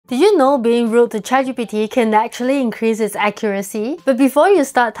Do you know being rude to ChatGPT can actually increase its accuracy? But before you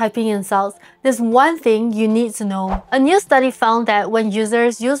start typing insults, there's one thing you need to know. A new study found that when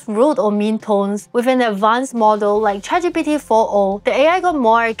users use rude or mean tones with an advanced model like ChatGPT 4.0, the AI got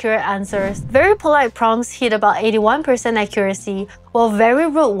more accurate answers. Very polite prompts hit about 81% accuracy, while very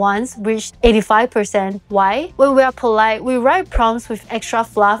rude ones reached 85%. Why? When we are polite, we write prompts with extra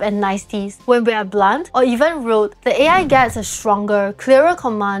fluff and niceties. When we are blunt or even rude, the AI gets a stronger, clearer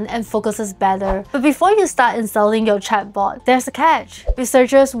command and focuses better. But before you start insulting your chatbot, there's a catch.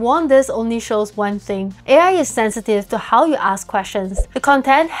 Researchers warn this only shows one thing. AI is sensitive to how you ask questions. The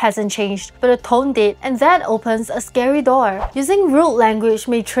content hasn't changed, but the tone did, and that opens a scary door. Using rude language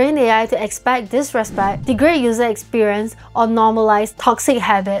may train AI to expect disrespect, degrade user experience, or normalize toxic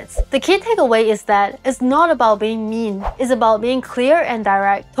habits. The key takeaway is that it's not about being mean, it's about being clear and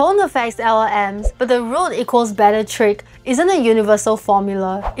direct. Tone affects LLMs, but the rude equals better trick isn't a universal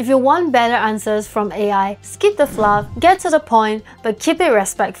formula. If you want better answers from AI, skip the fluff, get to the point, but keep it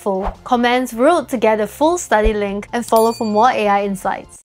respectful. Comments rude to get the full study link and follow for more AI insights.